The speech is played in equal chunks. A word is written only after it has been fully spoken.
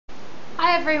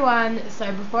Hi everyone, so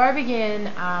before I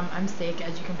begin, I'm sick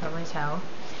as you can probably tell,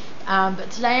 but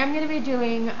today I'm going to be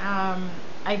doing,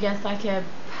 I guess like a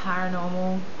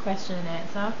paranormal question and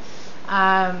answer.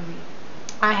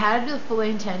 I had the full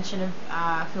intention of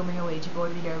filming a Ouija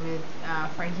board video with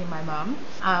Frankie and my mum.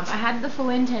 I had the full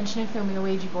intention of filming a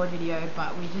Ouija board video,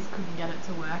 but we just couldn't get it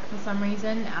to work for some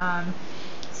reason.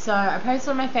 So I posted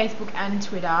on my Facebook and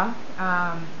Twitter.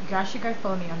 You guys should go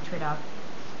follow me on Twitter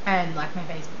and like my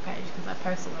Facebook page because I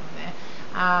post a lot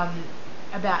on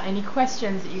there, about any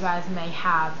questions that you guys may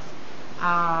have.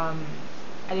 I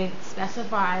didn't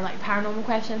specify like paranormal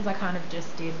questions, I kind of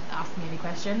just did ask me any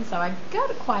questions, so I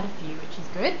got quite a few, which is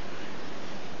good.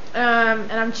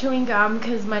 And I'm chewing gum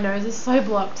because my nose is so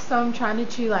blocked, so I'm trying to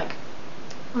chew like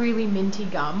really minty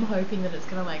gum, hoping that it's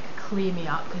gonna like clear me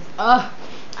up, because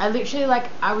I literally, like,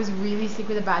 I was really sick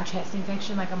with a bad chest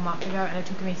infection like a month ago, and it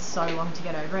took me so long to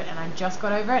get over it, and I just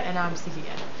got over it, and now I'm sick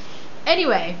again.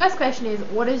 Anyway, first question is,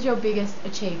 what is your biggest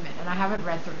achievement? And I haven't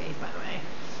read through these, by the way.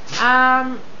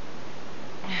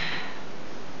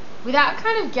 Without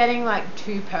kind of getting like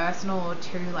too personal or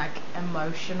too like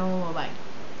emotional or like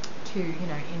too, you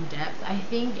know, in depth, I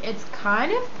think it's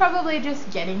kind of probably just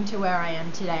getting to where I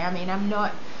am today. I mean, I'm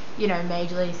not, you know,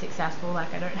 majorly successful,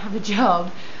 like I don't have a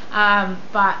job,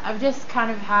 but I've just kind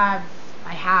of had,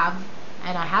 I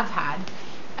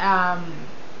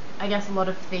guess a lot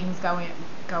of things go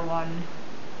on,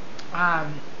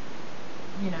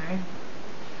 you know,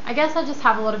 I guess I just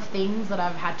have a lot of things that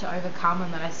I've had to overcome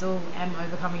and that I still am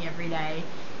overcoming every day,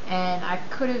 and I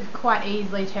could have quite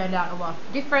easily turned out a lot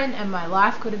different, and my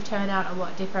life could have turned out a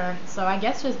lot different. So I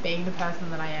guess just being the person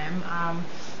that I am.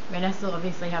 I mean, I still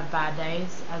obviously have bad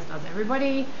days, as does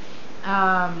everybody,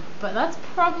 but that's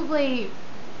probably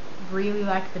really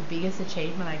like the biggest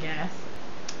achievement, I guess.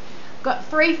 Got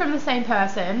 3 from the same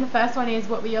person. The first one is,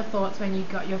 what were your thoughts when you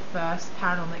got your first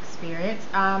paranormal experience?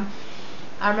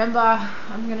 I remember,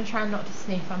 I'm going to try not to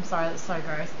sniff, I'm sorry, that's so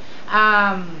gross.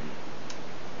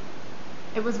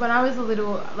 It was when I was a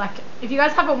little, like, if you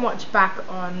guys haven't watched back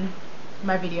on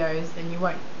my videos, then you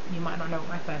might not know what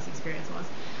my first experience was.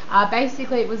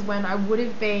 Basically, it was when I would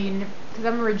have been, because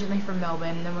I'm originally from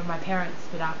Melbourne, and then when my parents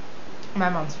split up, my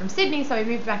mom's from Sydney, so we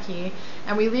moved back here,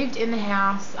 and we lived in the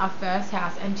house, our first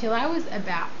house, until I was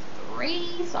about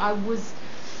 3, so I was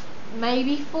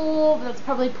maybe 4, but that's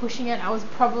probably pushing it. I was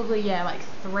probably, yeah, like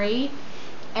 3,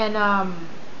 and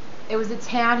it was a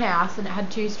townhouse, and it had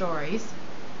 2 stories,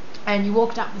 and you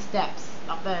walked up the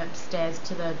stairs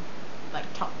to the like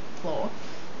top floor,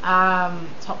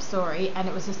 top story, and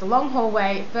it was just a long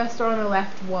hallway. First door on the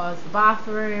left was the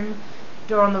bathroom,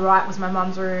 door on the right was my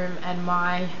mum's room, and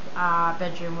my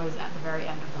bedroom was at the very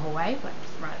end of the hallway, like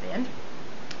just right at the end.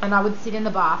 And I would sit in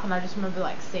the bath, and I just remember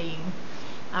like seeing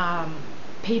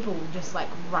people just like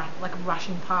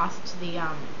rushing past the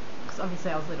because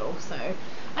obviously I was little, so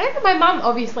I don't think my mum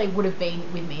obviously would have been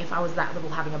with me if I was that little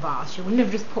having a bath. She wouldn't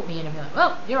have just put me in and be like,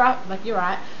 well, you're right, like, you're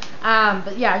right.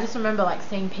 But yeah, I just remember like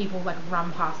seeing people like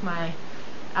run past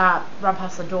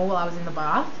the door while I was in the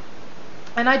bath.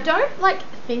 And I don't like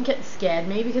think it scared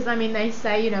me, because I mean, they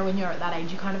say, you know, when you're at that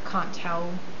age you kind of can't tell,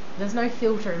 there's no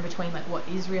filter in between like what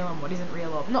is real and what isn't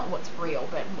real, or not what's real,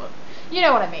 but what, you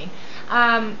know what I mean.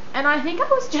 And I think I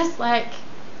was just like,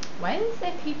 why is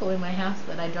there people in my house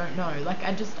that I don't know? Like,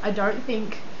 I don't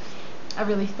think I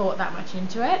really thought that much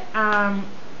into it.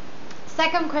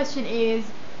 Second question is,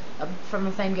 from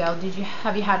the same girl,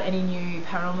 have you had any new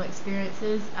paranormal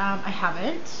experiences? I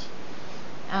haven't.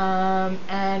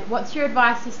 And what's your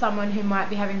advice to someone who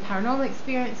might be having paranormal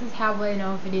experiences? How will they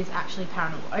know if it is actually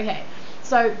paranormal? Okay,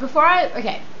 so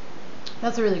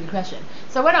that's a really good question.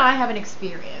 So when I have an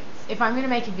experience, if I'm going to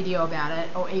make a video about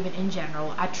it, or even in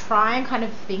general, I try and kind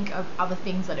of think of other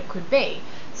things that it could be.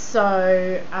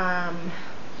 So,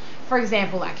 for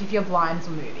example, like if your blinds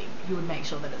were moving, you would make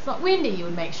sure that it's not windy. You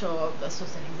would make sure, that's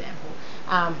just an example,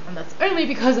 and that's only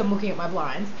because I'm looking at my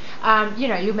blinds. You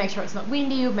know, you would make sure it's not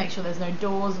windy. You would make sure there's no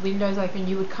doors, windows open.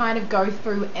 You would kind of go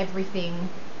through everything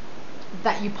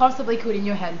that you possibly could in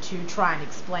your head to try and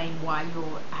explain why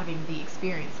you're having the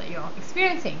experience that you're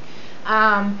experiencing.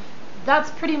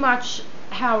 That's pretty much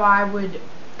how I would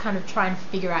kind of try and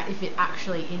figure out if it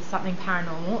actually is something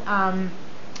paranormal.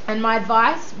 And my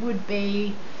advice would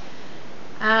be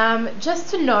just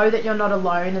to know that you're not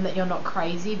alone and that you're not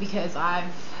crazy, because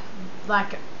I've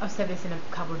said this in a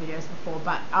couple of videos before,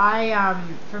 but I,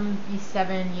 from year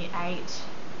 7, year 8,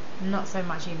 not so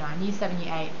much year 9, year 7,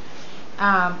 year 8,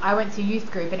 I went to youth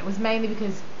group, and it was mainly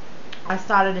because I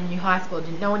started a new high school,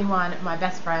 didn't know anyone. My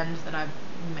best friend that I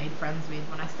made friends with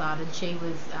when I started, she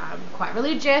was quite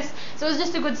religious, so it was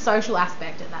just a good social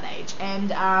aspect at that age.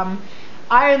 And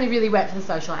I only really went for the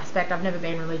social aspect. I've never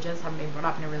been religious, haven't been brought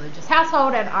up in a religious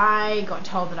household, and I got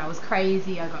told that I was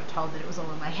crazy. I got told that it was all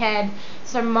in my head.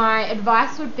 So my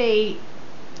advice would be,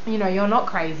 you know, you're not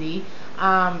crazy.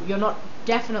 You're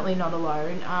definitely not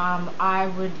alone. I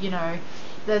would, you know,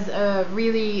 there's a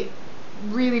really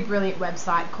brilliant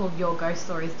website called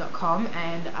yourghoststories.com,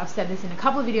 and I've said this in a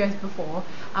couple of videos before,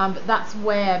 but that's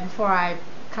where, before I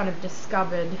kind of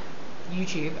discovered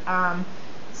YouTube,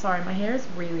 sorry, my hair is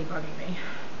really bugging me.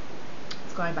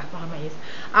 It's going back behind my ears.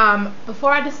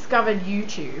 Before I discovered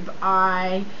YouTube,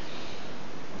 I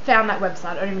found that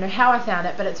website. I don't even know how I found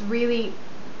it, but it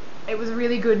was a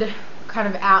really good kind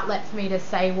of outlet for me to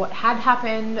say what had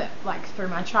happened, like through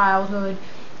my childhood,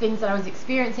 things that I was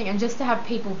experiencing, and just to have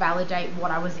people validate what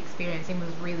I was experiencing was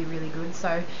really good.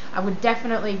 So I would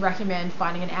definitely recommend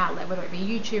finding an outlet, whether it be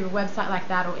YouTube, a website like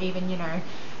that, or even, you know,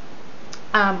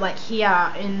 like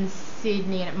here in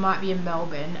Sydney, and it might be in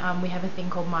Melbourne, we have a thing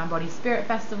called Mind Body Spirit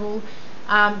Festival.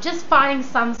 Just finding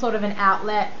some sort of an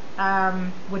outlet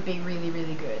would be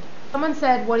really good. Someone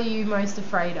said, what are you most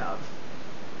afraid of?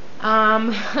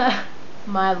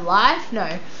 My life?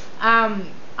 No.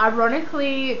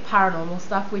 Ironically, paranormal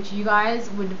stuff, which you guys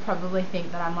would probably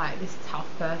think that I'm like this tough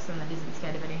person that isn't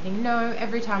scared of anything. No,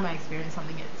 every time I experience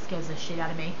something, it scares the shit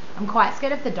out of me. I'm quite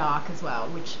scared of the dark as well,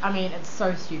 which, I mean, it's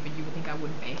so stupid, you would think I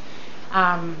wouldn't be.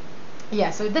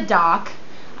 Yeah, so the dark,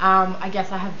 I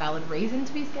guess I have valid reason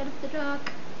to be scared of the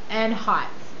dark. And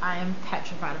heights. I am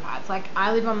petrified of heights. Like,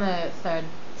 I live on the 3rd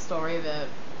story of an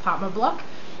apartment block.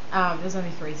 There's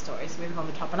only 3 stories, so we live on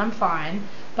the top, and I'm fine.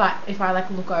 But if I like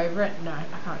look over it, no, I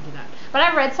can't do that. But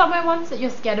I read somewhere once that you're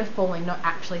scared of falling, not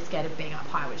actually scared of being up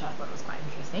high, which I thought was quite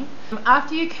interesting.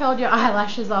 After you curled your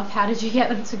eyelashes off, how did you get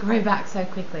them to grow back so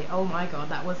quickly? Oh my god,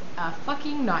 that was a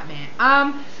fucking nightmare.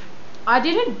 I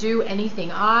didn't do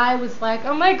anything. I was like,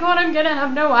 oh my god, I'm gonna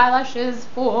have no eyelashes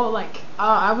for like,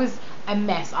 I was a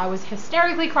mess. I was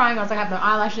hysterically crying. I was like, I have no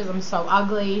eyelashes, I'm so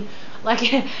ugly. Like,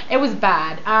 it was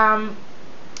bad.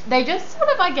 They just sort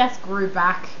of, I guess, grew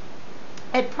back.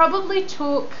 It probably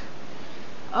took,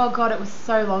 oh god, it was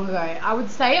so long ago. I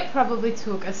would say it probably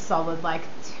took a solid like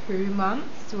 2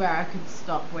 months to where I could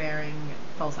stop wearing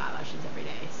false eyelashes every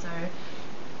day. So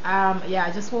yeah,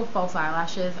 I just wore false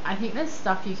eyelashes. I think there's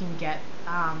stuff you can get,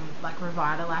 like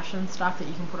Revitalash and stuff that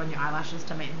you can put on your eyelashes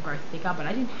to make them grow thicker, but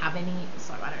I didn't have any,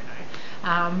 so I don't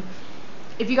know.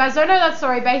 If you guys don't know that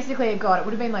story, basically, it would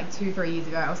have been like 2-3 years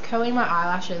ago. I was curling my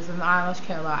eyelashes with an eyelash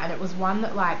curler, and it was one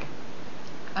that like,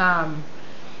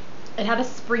 it had a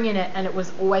spring in it, and it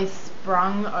was always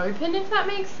sprung open, if that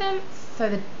makes sense. So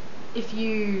that if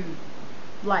you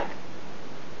like,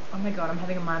 oh my god, I'm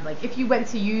having a mind blank. If you went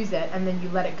to use it and then you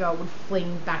let it go, it would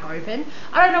fling back open.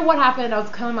 I don't know what happened. I was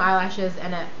curling my eyelashes,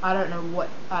 and I don't know,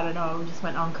 it just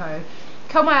went unco.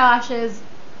 Curl my eyelashes.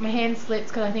 My hand slipped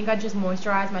because I think I just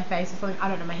moisturized my face or something. I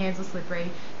don't know, my hands were slippery.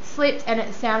 Slipped, and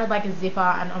it sounded like a zipper,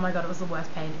 and oh my god, it was the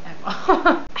worst pain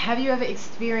ever. Have you ever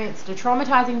experienced a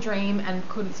traumatizing dream and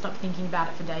couldn't stop thinking about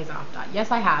it for days after?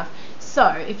 Yes, I have. So,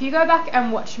 if you go back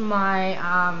and watch my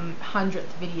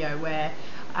 100th video where,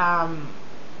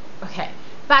 okay,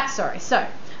 backstory. So,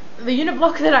 the unit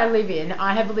block that I live in,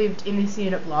 I have lived in this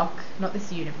unit block,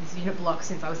 this unit block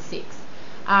since I was 6.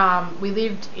 We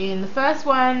lived in the first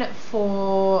one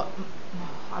for,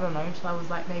 I don't know, until I was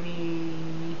like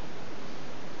maybe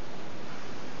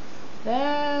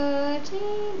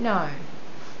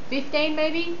 15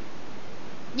 maybe?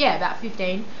 Yeah, about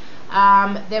 15.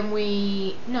 Then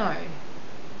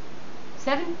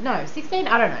 16?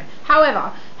 I don't know.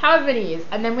 However many years.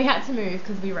 And then we had to move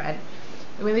because we rent.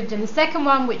 We lived in the second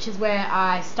one, which is where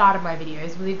I started my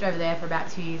videos. We lived over there for about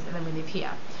 2 years, and then we live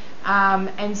here.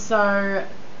 And so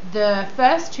the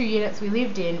first 2 units we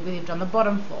lived on the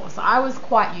bottom floor. So I was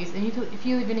quite used, and if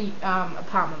you live in an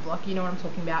apartment block, you know what I'm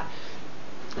talking about.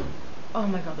 Oh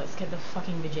my god, that scared the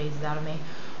fucking bejesus out of me.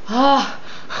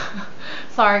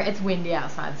 Sorry, it's windy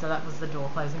outside, so that was the door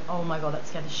closing. Oh my god, that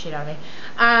scared the shit out of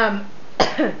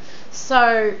me.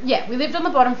 So yeah, we lived on the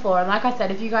bottom floor, and like I said,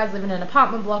 if you guys live in an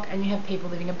apartment block and you have people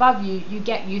living above you, you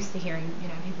get used to hearing, you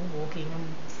know, people walking and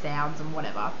sounds and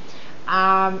whatever.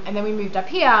 And then we moved up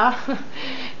here,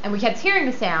 and we kept hearing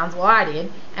the sounds, well I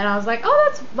did, and I was like, oh,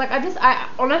 that's, like, I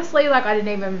honestly, like, I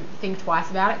didn't even think twice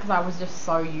about it, because I was just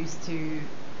so used to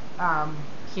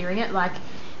hearing it. Like,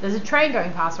 there's a train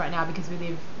going past right now because we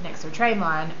live next to a train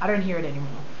line. I don't hear it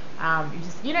anymore.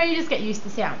 You just get used to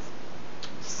sounds.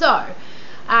 So,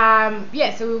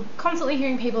 yeah, so we were constantly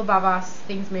hearing people above us,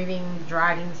 things moving,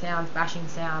 dragging sounds, bashing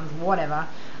sounds, whatever.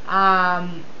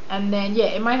 And then, yeah,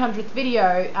 in my 100th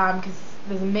video, because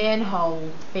there's a manhole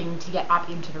thing to get up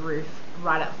into the roof,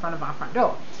 right at the front of our front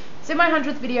door. So in my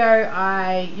 100th video,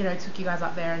 I, took you guys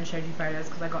up there and showed you photos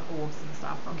because I got orbs and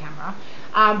stuff on camera.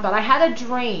 But I had a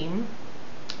dream.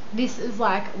 This is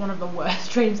like one of the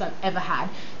worst dreams I've ever had.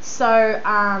 So,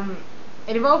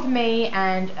 it involved me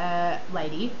and a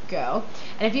girl.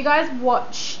 And if you guys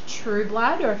watch True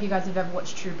Blood, or if you guys have ever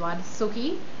watched True Blood,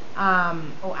 Suki,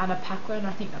 or Anna Paquin,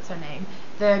 I think that's her name.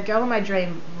 The girl in my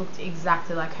dream looked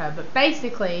exactly like her. But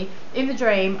basically, in the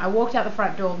dream, I walked out the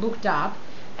front door, looked up,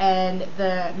 and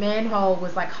the manhole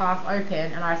was like half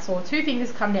open, and I saw two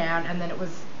fingers come down, and then it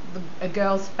was a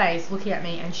girl's face looking at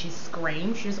me, and she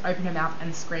screamed. She just opened her mouth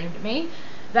and screamed at me.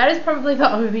 That is probably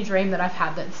the only dream that I've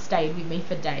had that stayed with me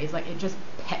for days. Like, it just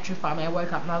petrified me. I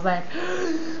woke up and I was like,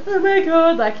 oh my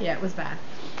god, like, yeah, it was bad.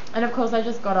 And of course I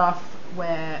just got off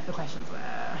where the questions were.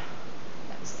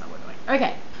 That was so annoying.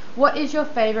 Okay, what is your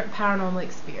favourite paranormal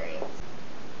experience?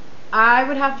 I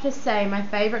would have to say my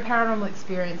favourite paranormal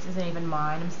experience isn't even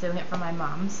mine. I'm stealing it from my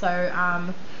mum. So,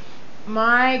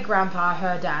 my grandpa,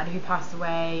 her dad, who passed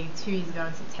away 2 years ago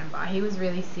in September, he was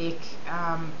really sick,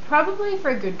 probably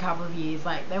for a good couple of years.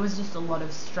 Like, there was just a lot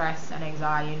of stress and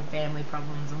anxiety and family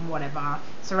problems and whatever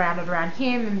surrounded around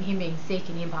him, and him being sick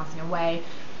and him passing away.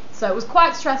 So it was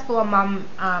quite stressful on mum,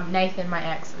 Nathan, my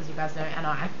ex, as you guys know, and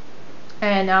I.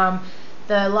 And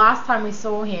the last time we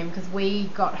saw him, because we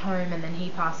got home and then he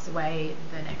passed away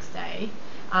the next day,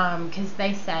 because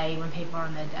they say when people are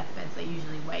on their deathbeds, they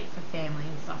usually wait for family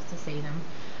and stuff to see them.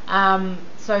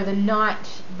 So the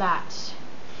night that,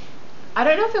 I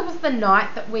don't know if it was the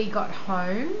night that we got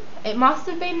home. It must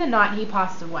have been the night he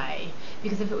passed away,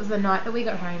 because if it was the night that we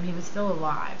got home, he was still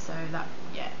alive. So that,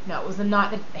 yeah, no, it was the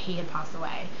night that he had passed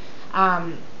away.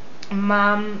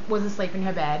 Mum was asleep in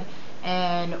her bed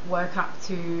and woke up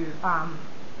to,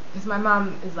 because my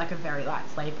mum is like a very light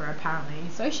sleeper apparently,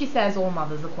 so she says all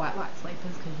mothers are quite light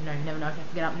sleepers, because you never know if you have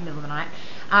to get up in the middle of the night.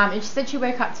 And she said she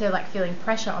woke up to like feeling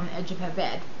pressure on the edge of her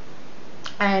bed,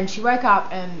 and she woke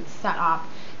up and sat up,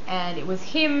 and it was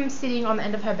him sitting on the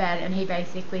end of her bed, and he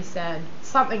basically said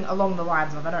something along the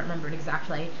lines of, I don't remember it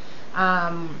exactly,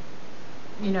 thank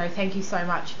you so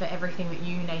much for everything that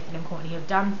you, Nathan and Courtney, have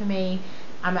done for me.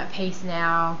 I'm at peace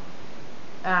now.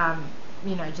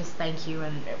 Just thank you.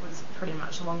 And it was pretty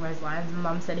much along those lines. And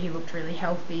Mum said he looked really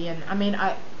healthy, and I mean,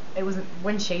 it was,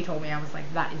 when she told me, I was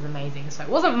like, that is amazing. So it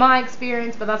wasn't my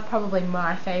experience, but that's probably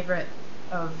my favourite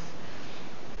of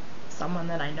someone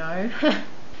that I know.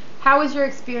 How was your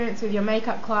experience with your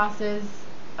makeup classes?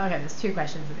 Okay, there's two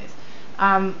questions in this.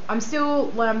 I'm still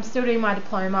doing my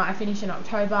diploma. I finish in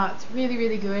October. It's really,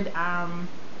 really good.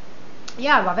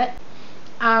 Yeah, I love it.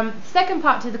 Second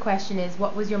part to the question is,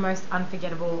 what was your most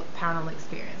unforgettable paranormal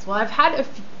experience? Well, I've had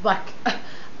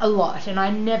a lot, and I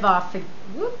never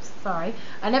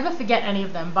forget any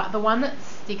of them, but the one that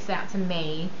sticks out to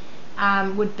me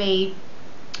would be,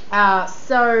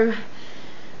 so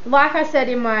like I said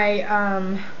in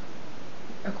my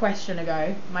a question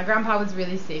ago, my grandpa was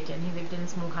really sick, and he lived in a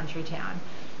small country town,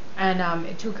 and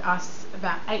it took us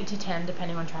about 8 to 10,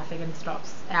 depending on traffic and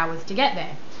stops, hours to get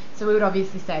there. So we would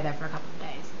obviously stay there for a couple of days.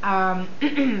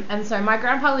 And so my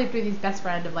grandpa lived with his best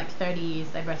friend of like 30 years.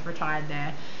 They both retired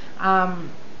there.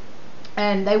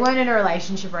 And they weren't in a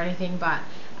relationship or anything, but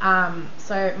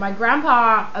so my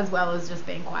grandpa, as well as just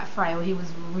being quite frail, he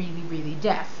was really, really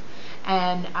deaf.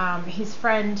 And his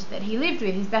friend that he lived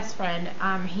with, his best friend,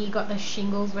 he got the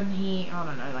shingles when he, I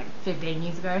don't know, like 15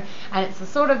 years ago. And it's the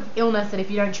sort of illness that if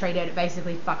you don't treat it, it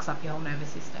basically fucks up your whole nervous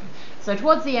system. So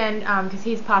towards the end, because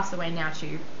he's passed away now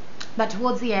too, but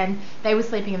towards the end, they were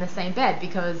sleeping in the same bed,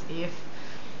 because if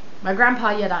my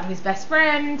grandpa yelled at his best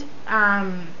friend,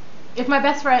 if my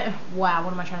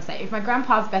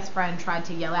grandpa's best friend tried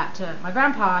to yell out to my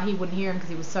grandpa, he wouldn't hear him because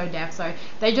he was so deaf. So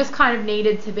they just kind of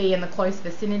needed to be in the close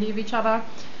vicinity of each other.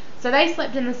 So they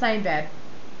slept in the same bed,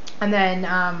 and then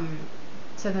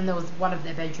so then there was one of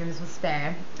their bedrooms was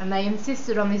spare, and they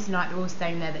insisted on this night that we were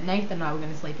staying there that Nathan and I were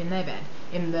going to sleep in their bed,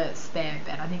 in the spare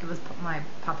bed. I think it was my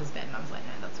papa's bed, and I was like,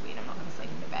 no, that's weird, I'm not going to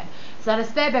sleep in your bed. So I had a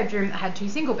spare bedroom that had 2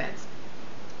 single beds,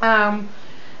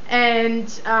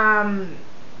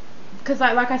 because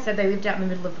like I said, they lived out in the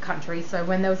middle of the country, so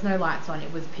when there was no lights on,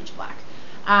 it was pitch black.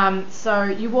 So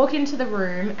you walk into the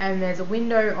room, and there's a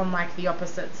window on like the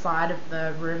opposite side of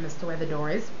the room as to where the door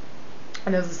is.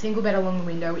 And there was a single bed along the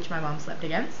window, which my mum slept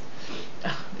against.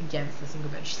 Against the single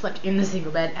bed. She slept in the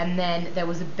single bed. And then there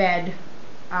was a bed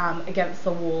against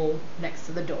the wall next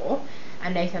to the door.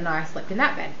 And Nathan and I slept in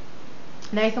that bed.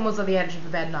 Nathan was on the edge of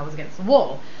the bed, and I was against the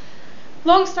wall.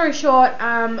 Long story short,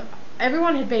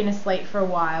 everyone had been asleep for a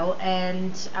while,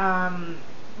 and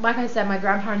like I said, my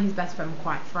grandpa and his best friend were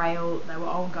quite frail. They were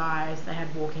old guys. They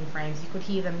had walking frames. You could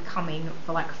hear them coming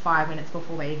for like 5 minutes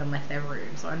before they even left their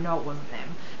room. So I know it wasn't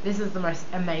them. This is the most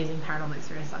amazing paranormal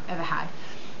experience I've ever had.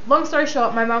 Long story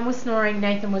short, my mum was snoring.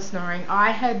 Nathan was snoring.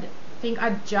 I think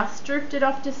I just drifted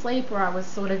off to sleep, or I was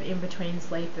sort of in between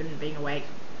sleep and being awake.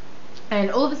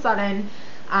 And all of a sudden,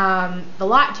 the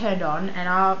light turned on,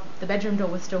 and the bedroom door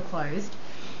was still closed.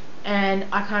 And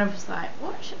I kind of was like,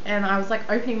 what? And I was like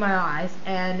opening my eyes,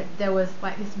 and there was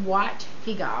like this white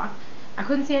figure. I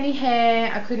couldn't see any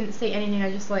hair, I couldn't see anything, I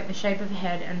just saw like the shape of the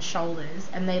head and shoulders,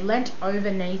 and they leant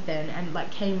over Nathan and like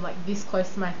came like this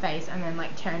close to my face and then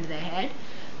like turned their head.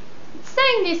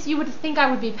 Saying this, you would think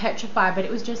I would be petrified, but it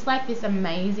was just like this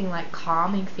amazing like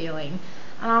calming feeling.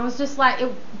 And I was just like,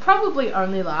 it probably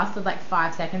only lasted like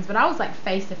 5 seconds, but I was like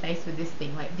face to face with this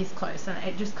thing, like this close, and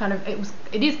it just kind of,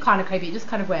 it is kind of creepy. It just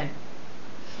kind of went,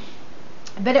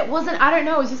 but it wasn't, I don't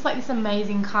know, it was just like this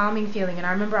amazing calming feeling. And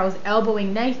I remember I was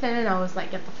elbowing Nathan, and I was like,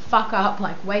 get the fuck up,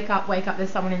 like wake up, there's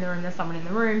someone in the room, there's someone in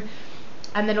the room.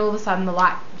 And then all of a sudden the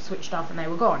light switched off and they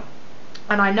were gone.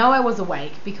 And I know I was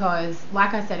awake because,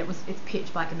 like I said, it's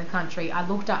pitch black in the country. I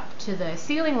looked up to the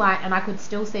ceiling light and I could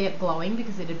still see it glowing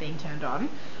because it had been turned on.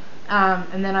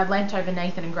 And then I leant over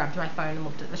Nathan and grabbed my phone and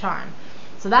looked at the time.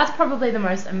 So that's probably the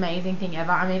most amazing thing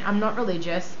ever. I mean, I'm not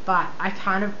religious, but I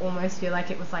kind of almost feel like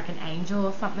it was like an angel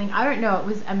or something. I don't know. It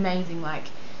was amazing. Like,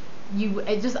 I don't know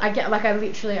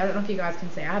if you guys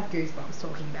can see, I have goosebumps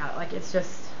talking about it. Like, it's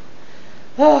just,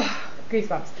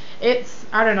 goosebumps.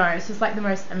 I don't know, it's just like the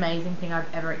most amazing thing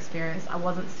I've ever experienced. I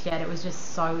wasn't scared, it was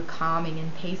just so calming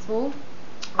and peaceful.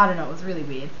 I don't know, it was really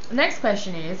weird. The next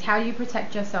question is, how do you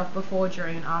protect yourself before,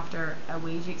 during, and after a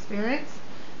Ouija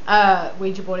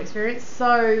board experience?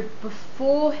 So,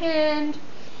 beforehand,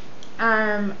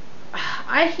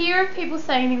 I hear of people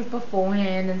saying things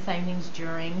beforehand and saying things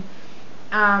during.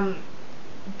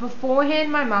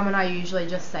 Beforehand, my mum and I usually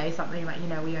just say something like,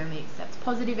 we only accept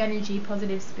positive energy,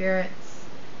 positive spirits,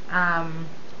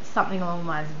 something along the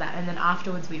lines of that. And then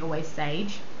afterwards we always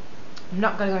sage. I'm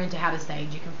not going to go into how to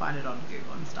sage, you can find it on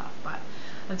Google and stuff, but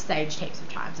I've saged heaps of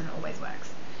times and it always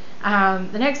works.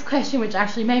 The next question, which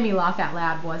actually made me laugh out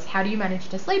loud, was, how do you manage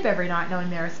to sleep every night knowing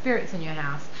there are spirits in your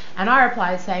house? And I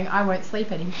replied saying, I won't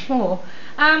sleep anymore.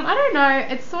 I don't know,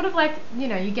 it's sort of like,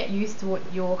 you get used to what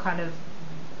your kind of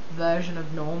version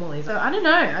of normal is. So I don't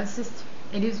know,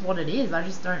 it is what it is. I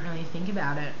just don't really think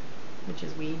about it, which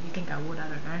is weird. You think I would, I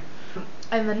don't know.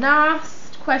 And the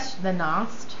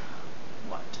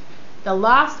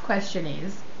last question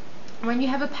is, when you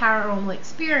have a paranormal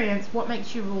experience, what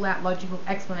makes you rule out logical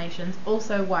explanations?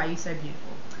 Also, why are you so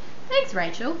beautiful? Thanks,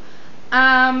 Rachel.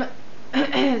 So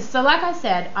like I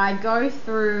said, I go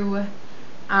through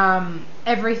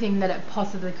everything that it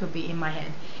possibly could be in my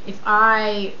head.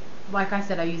 Like I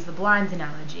said, I use the blinds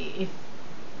analogy.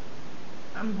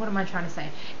 What am I trying to say?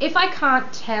 If I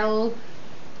can't tell,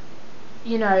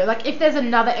 like if there's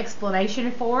another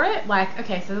explanation for it, like,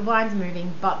 okay, so the blind's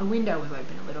moving, but the window was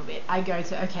open a little bit. I go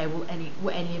to, okay,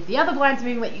 were any of the other blinds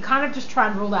moving? Like, you kind of just try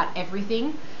and rule out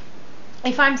everything.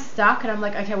 If I'm stuck and I'm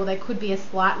like, okay, well, there could be a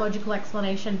slight logical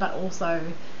explanation, but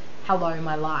also, hello,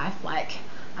 my life, like,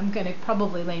 I'm going to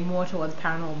probably lean more towards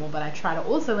paranormal, but I try to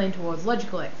also lean towards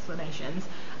logical explanations.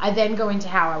 I then go into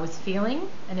how I was feeling,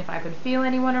 and if I could feel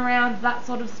anyone around, that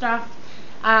sort of stuff.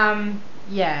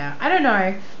 Yeah, I don't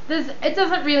know. It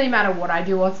doesn't really matter what I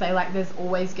do or say, like, there's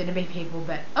always going to be people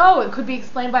that, oh, it could be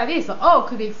explained by this, or, oh, it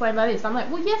could be explained by this. I'm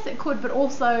like, well, yes, it could, but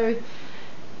also,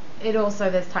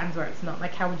 there's times where it's not.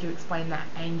 Like, how would you explain that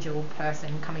angel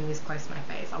person coming this close to my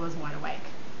face? I was wide awake.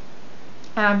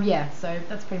 Yeah, so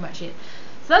that's pretty much it.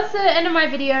 So that's the end of my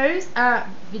videos. I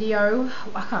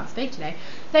can't speak today.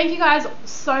 Thank you guys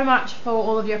so much for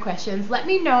all of your questions. Let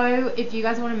me know if you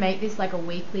guys want to make this like a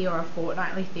weekly or a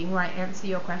fortnightly thing where I answer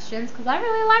your questions, because I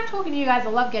really like talking to you guys. I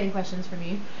love getting questions from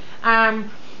you.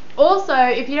 Also,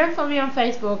 if you don't follow me on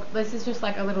Facebook, this is just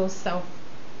like a little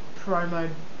self-promo,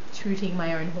 tooting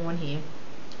my own horn here.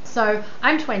 So,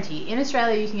 I'm 20. In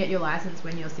Australia, you can get your license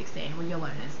when you're 16, when you're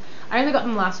learners. I only got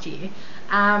them last year.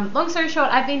 Long story short,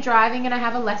 I've been driving and I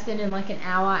have a lesson in like an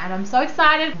hour, and I'm so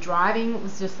excited. Driving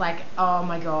was just like, oh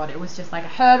my god, it was just like a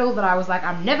hurdle that I was like,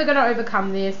 I'm never going to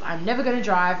overcome this. I'm never going to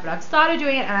drive, but I've started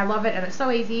doing it and I love it and it's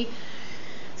so easy.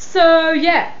 So,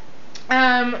 yeah.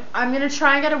 I'm going to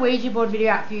try and get a Ouija board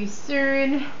video out for you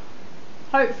soon.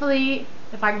 Hopefully,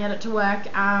 if I can get it to work.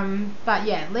 But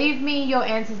yeah, leave me your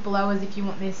answers below as if you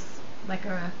want this like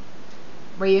a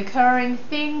reoccurring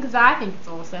thing, because I think it's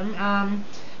awesome.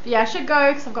 But yeah, I should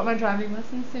go because I've got my driving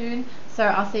lesson soon. So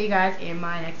I'll see you guys in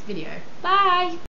my next video. Bye!